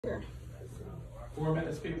Here. 4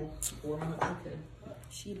 minutes, people. 4 minutes. Okay.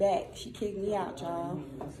 She back. She kicked me out, y'all.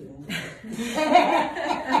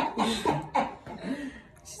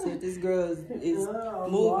 She said this girl is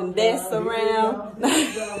moving desks around.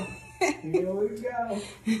 Here we go.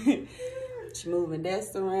 She moving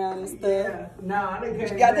desks around and stuff. Yeah. No, I didn't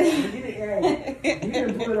She get got that. You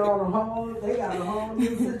didn't put it on a whole, they got a whole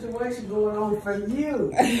new situation going on for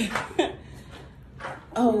you.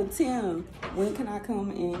 Oh, Tim, when can I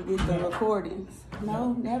come and get the recordings?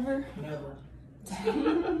 No, never? Never.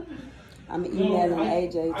 I'm emailing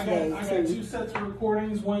AJ today, I got 2 sets of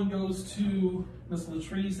recordings. One goes to Miss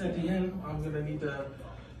Latrice at the end. I'm going to need to,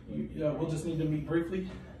 we'll just need to meet briefly.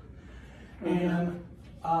 And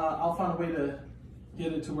I'll find a way to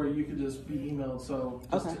get it to where you could just be emailed. So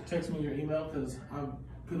just text me your email because I'm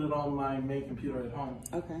putting it on my main computer at home.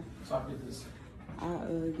 Okay. So I'll get this.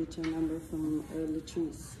 I'll get your number from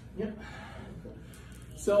Latrice. Yep.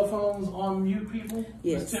 Cell phones on mute, people?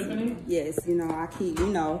 Yes. Miss Tiffany? Yes, you know, I keep, you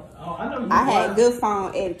know. Oh, I know you I had good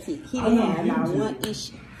phone etiquette. He didn't have my one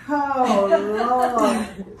issue. Oh,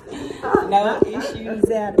 Lord. No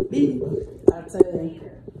issues out of me. I tell you,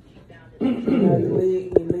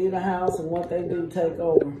 you leave the house and what they do take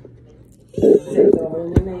over. Take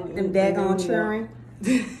over. And Them daggone children.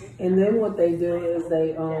 And then what they do is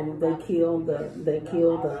they kill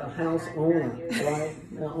the house owner, right?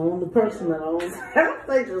 The person that owns the house,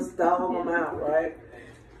 they just dog them out, right?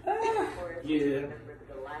 Yeah.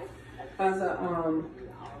 As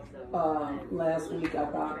last week I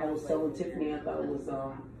was telling Tiffany I thought it was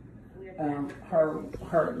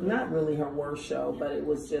her not really her worst show, but it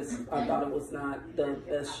was just I thought it was not the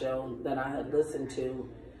best show that I had listened to,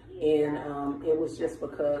 and it was just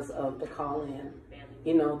because of the call-in.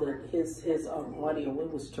 You know, his audio,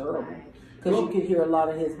 it was terrible. Because you could hear a lot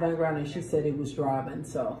of his background, and she said he was driving,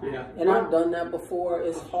 so. Yeah. And I've done that before.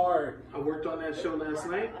 It's hard. I worked on that show last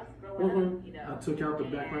night. I took out the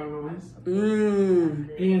background noise.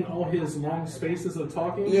 And all his long spaces of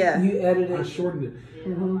talking. Yeah. You edited it. I shortened it.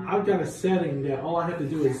 I've got a setting that all I have to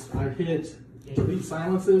do is I hit delete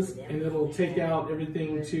silences, and it'll take out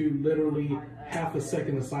everything to literally half a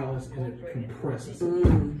second of silence, and it compresses it.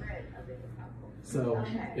 So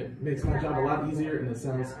it makes my job a lot easier, and it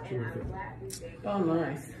sounds terrific. Oh,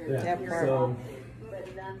 nice. Yeah. So,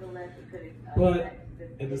 but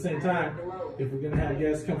at the same time, if we're gonna have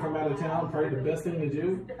guests come from out of town, probably the best thing to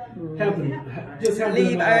do, have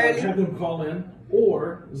them call in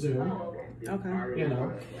or Zoom. Okay. You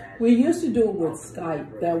know, we used to do it with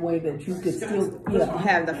Skype. That way that you could still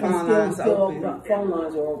have the phone lines open. Phone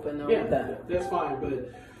lines are open. That's fine.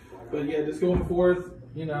 But yeah, just going forth.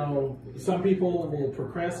 You know, some people will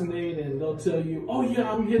procrastinate and they'll tell you, "Oh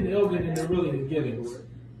yeah, I'm getting Elgin," and they're really in Giddings.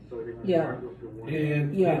 Yeah.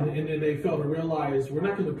 And then they fail to realize we're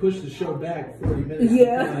not going to push the show back 40 minutes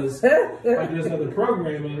because there's other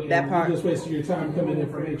programming, and you just wasted your time coming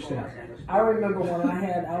in from H-Town. I remember when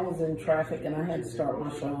I was in traffic and I had to start my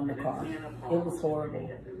show in the car. It was horrible.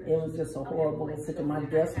 It was just a horrible situation. My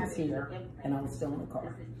guest was here and I was still in the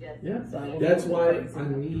car. Yeah, so that's why I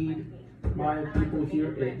need my people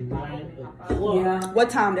here at 9 o'clock. Yeah.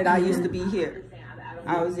 What time did I used to be here?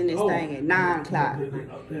 I was in this thing at 9 o'clock.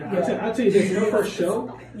 I'll tell you this, her first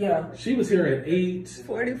show, she was here at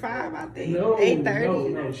 8:45, I think. No,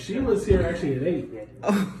 8:30. No, she was here actually at 8.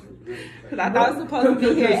 Oh, because I thought I was supposed to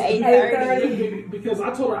be here at 8:30. Because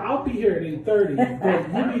I told her I'll be here at 8:30, but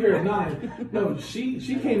you'll be here at 9. No, she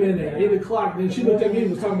came in at 8 o'clock, and then she looked at me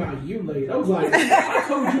and was talking about you late. I was like, I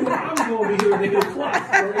told you I was going to be here at 8 o'clock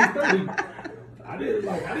or 8:30. I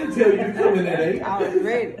didn't tell you to come in at 8. I was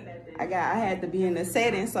ready. I had to be in the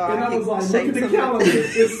setting, so and I was like, look at the calendar.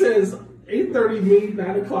 It says 8:30 means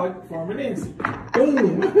 9 o'clock, Farmer Nancy.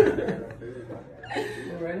 Boom.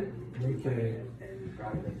 You ready? Okay.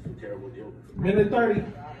 Minute 30.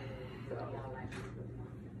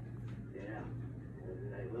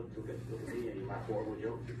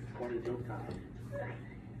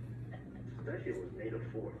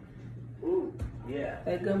 Ooh, yeah.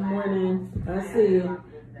 Hey, good morning. I see you.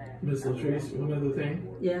 Miss Latrice, one other thing.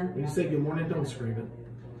 Yeah. When you say good morning, don't scream it.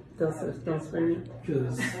 Don't scream it.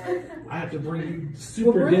 Because I have to bring you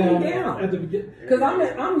super down at the beginning. Because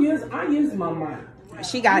I use my mic.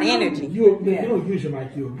 She got energy. You don't use your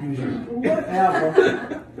mic, you abuse your mic.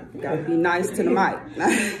 Whatever. Gotta be nice to the mic.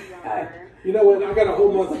 You know what? I got a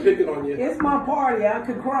whole month of picking on you. It's my party. I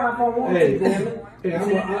could cry if I want to, damn it. Hey,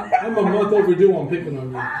 I'm a month overdue on picking on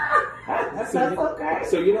you. That's okay.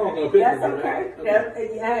 So you know I'm going to pick on you, right? That's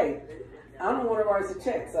okay. Hey, I'm the one who writes a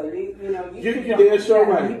check, so you damn sure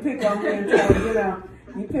right. You pick on me and tell,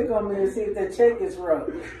 You pick on me and see if that check is right.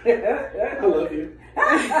 I love you.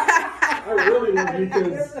 I really love you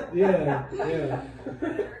because, yeah.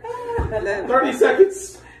 30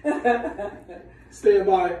 seconds. Stand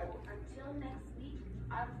by. Until next week,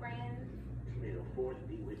 our friends. May the force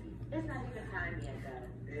be with you. It's not even time yet,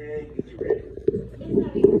 though. Hey, get you ready. It's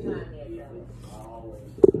not even time yet, though.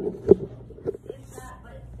 Always. It's not,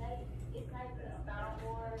 but it's like the Star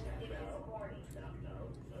Wars. It's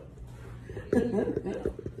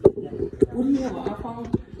What do you have, an iPhone?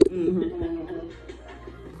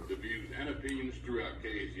 The views and opinions throughout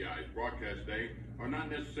KAZI's broadcast day are not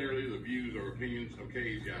necessarily the views or opinions of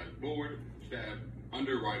KAZI's board, staff,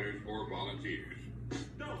 underwriters, or volunteers.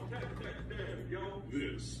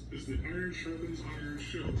 This is the Iron Sharpens Iron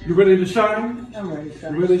Show. You ready to shine? I'm ready to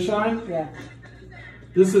shine. You ready to shine? Yeah.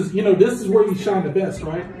 This is where you shine the best,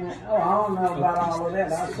 right? Oh, I don't know about all of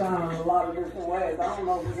that. I shine in a lot of different ways. I don't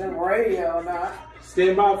know if it's in radio or not.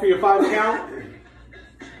 Stand by for your 5 count.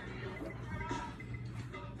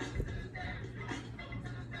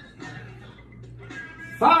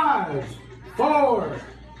 5, 4,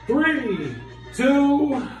 3,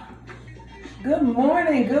 2. Good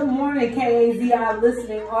morning, KAZI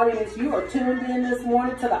listening audience. You are tuned in this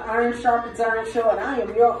morning to the Iron Sharpens Iron Show, and I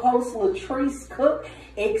am your host, Latrice Cook.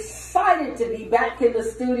 Excited to be back in the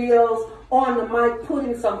studios on the mic,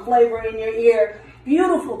 putting some flavor in your ear.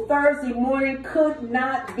 Beautiful Thursday morning. Could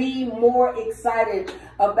not be more excited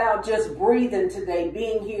about just breathing today,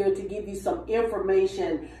 being here to give you some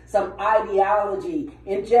information, some ideology,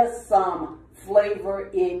 and just some flavor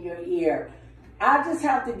in your ear. I just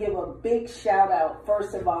have to give a big shout out,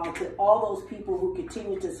 first of all, to all those people who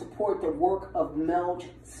continue to support the work of Melge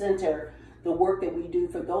Center, the work that we do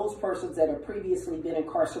for those persons that have previously been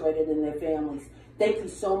incarcerated and their families. Thank you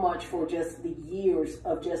so much for just the years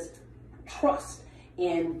of just trust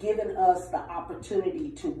and giving us the opportunity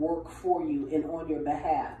to work for you and on your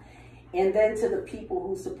behalf. And then to the people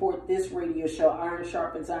who support this radio show, Iron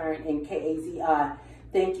Sharpens Iron and KAZI,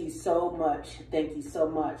 thank you so much. Thank you so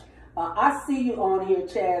much. I see you on here,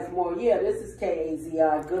 Chaz Moore. Yeah, this is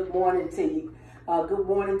KAZI. Good morning to you. Good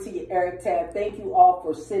morning to you, Eric Tab. Thank you all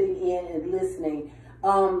for sitting in and listening.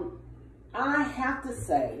 I have to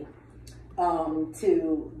say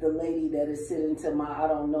to the lady that is sitting to my, I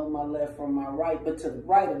don't know my left from my right, but to the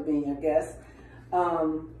right of me, I guess.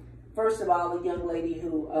 First of all, the young lady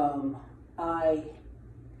who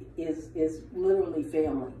is literally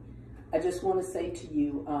family. I just want to say to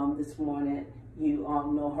you this morning, you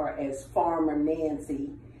know her as Farmer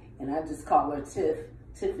Nancy, and I just call her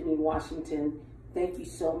Tiffany Washington. Thank you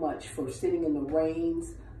so much for sitting in the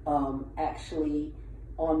reins, actually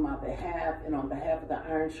on my behalf and on behalf of the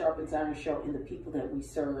Iron Sharpens Iron Show and the people that we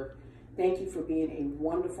serve. Thank you for being a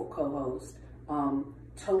wonderful co-host,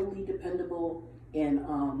 totally dependable in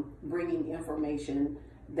bringing information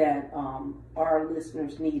that our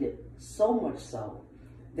listeners needed, so much so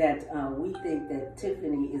that we think that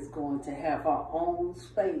Tiffany is going to have her own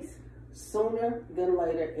space sooner than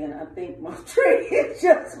later, and I think my tree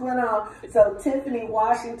just went off. So Tiffany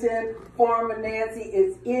Washington, Farmer Nancy,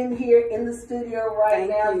 is in here in the studio right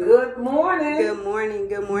now. Good morning.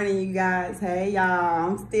 Good morning, you guys. Hey, y'all,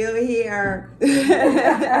 I'm still here.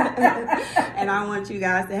 And I want you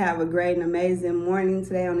guys to have a great and amazing morning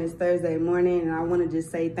today on this Thursday morning. And I want to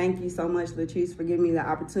just say thank you so much, Latrice, for giving me the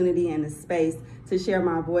opportunity and the space to share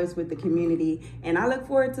my voice with the community. And I look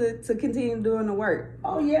forward to continue doing the work.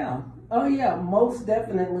 Oh, yeah. Oh, yeah, most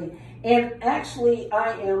definitely. And actually,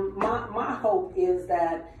 my hope is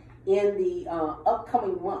that in the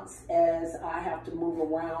upcoming months, as I have to move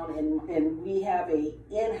around and we have a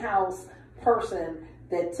in-house person,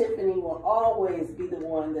 that Tiffany will always be the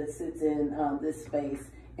one that sits in this space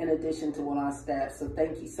in addition to our staff. So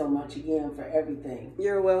thank you so much again for everything.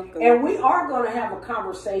 You're welcome. And we are going to have a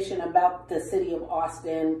conversation about the city of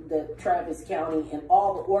Austin, the Travis County, and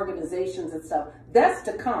all the organizations and stuff. That's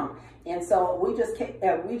to come. And so we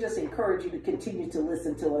just encourage you to continue to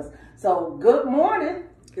listen to us. So good morning.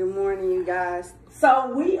 Good morning, you guys.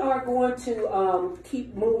 So we are going to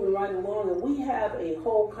keep moving right along, and we have a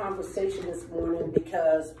whole conversation this morning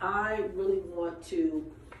because I really want to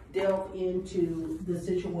delve into the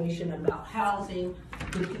situation about housing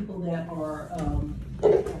the people that are in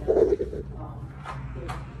the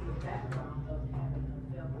background of having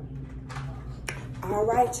a felony. All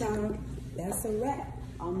right, y'all. That's a wrap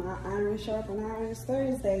on my Iron Sharpen Irons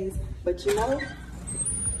Thursdays. But you know,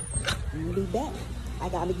 I'm gonna be back. I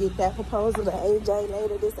gotta get that proposal to AJ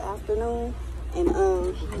later this afternoon. And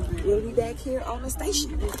we'll be back here on the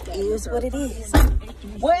station. It is what it is.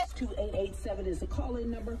 What? 2887 is the call-in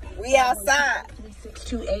number. We outside.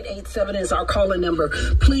 362-887 is our call-in number.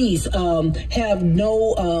 Please have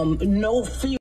no fear.